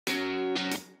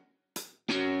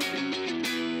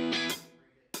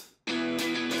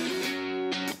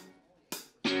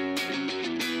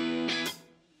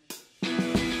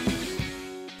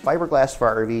Fiberglass for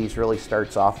RVs really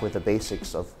starts off with the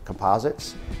basics of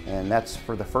composites, and that's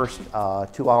for the first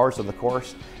 2 hours of the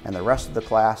course, and the rest of the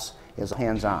class is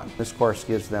hands-on. This course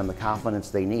gives them the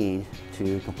confidence they need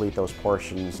to complete those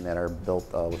portions that are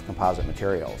built with composite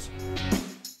materials.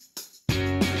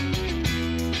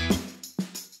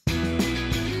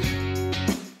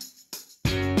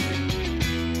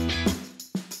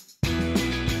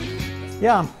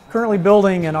 Yeah, I'm currently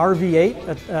building an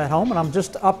RV8 at home, and I'm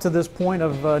just up to this point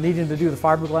of needing to do the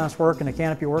fiberglass work and the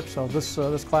canopy work, so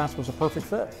this class was a perfect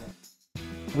fit.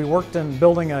 We worked in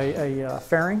building a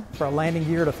fairing for a landing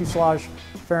gear to fuselage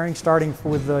fairing, starting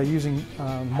with using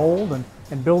mold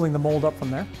and building the mold up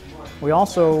from there. We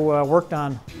also worked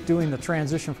on doing the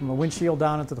transition from the windshield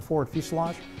down into the forward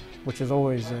fuselage, which is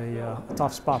always a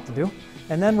tough spot to do.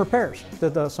 And then repairs,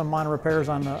 did some minor repairs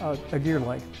on a gear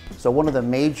leg. So one of the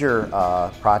major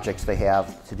projects they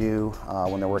have to do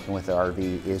when they're working with the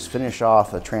RV is finish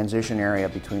off a transition area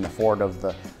between the forward of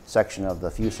the section of the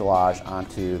fuselage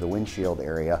onto the windshield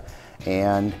area.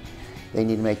 And they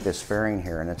need to make this fairing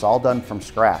here, and it's all done from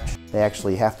scratch. They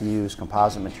actually have to use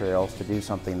composite materials to do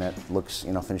something that looks,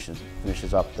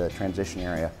 finishes up the transition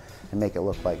area and make it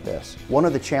look like this. One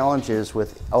of the challenges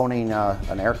with owning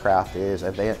an aircraft is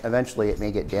eventually it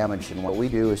may get damaged, and what we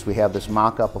do is we have this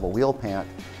mock-up of a wheel pant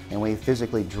and we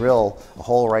physically drill a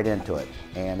hole right into it.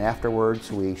 And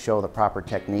afterwards we show the proper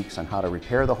techniques on how to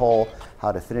repair the hole,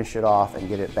 how to finish it off and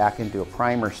get it back into a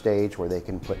primer stage where they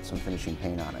can put some finishing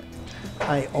paint on it.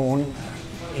 I own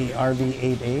a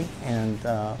RV8A,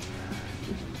 and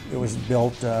it was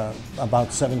built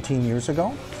about 17 years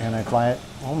ago, and I fly it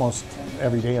almost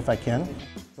every day if I can.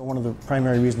 So one of the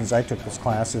primary reasons I took this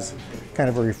class is kind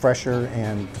of a refresher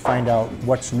and to find out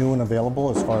what's new and available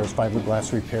as far as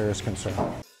fiberglass repair is concerned.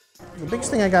 The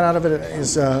biggest thing I got out of it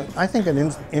is I think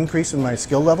an increase in my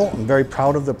skill level. I'm very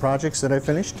proud of the projects that I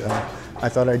finished. I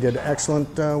thought I did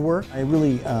excellent work. I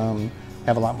really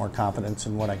have a lot more confidence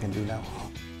in what I can do now.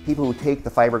 People who take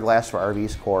the Fiberglass for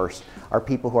RVs course are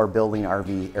people who are building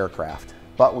RV aircraft.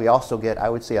 But we also get, I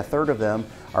would say, a third of them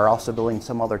are also building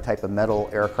some other type of metal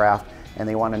aircraft, and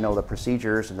they want to know the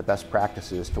procedures and the best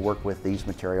practices to work with these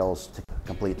materials to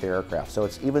complete their aircraft. So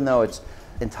even though it's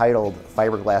entitled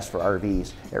Fiberglass for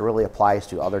RVs, it really applies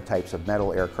to other types of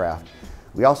metal aircraft.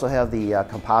 We also have the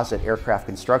composite aircraft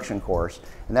construction course,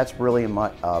 and that's really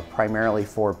primarily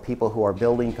for people who are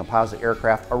building composite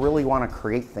aircraft or really want to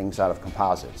create things out of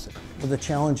composites. Well, the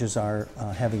challenges are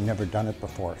having never done it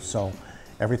before, so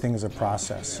everything is a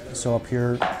process. So up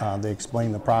here they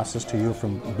explain the process to you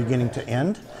from beginning to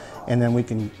end, and then we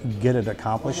can get it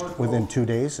accomplished within 2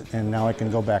 days, and now I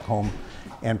can go back home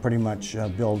and pretty much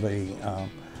build a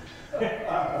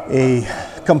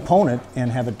component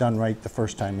and have it done right the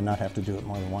first time and not have to do it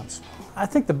more than once. I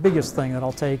think the biggest thing that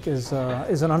I'll take is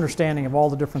an understanding of all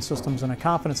the different systems and a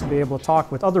confidence to be able to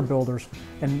talk with other builders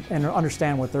and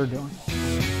understand what they're doing.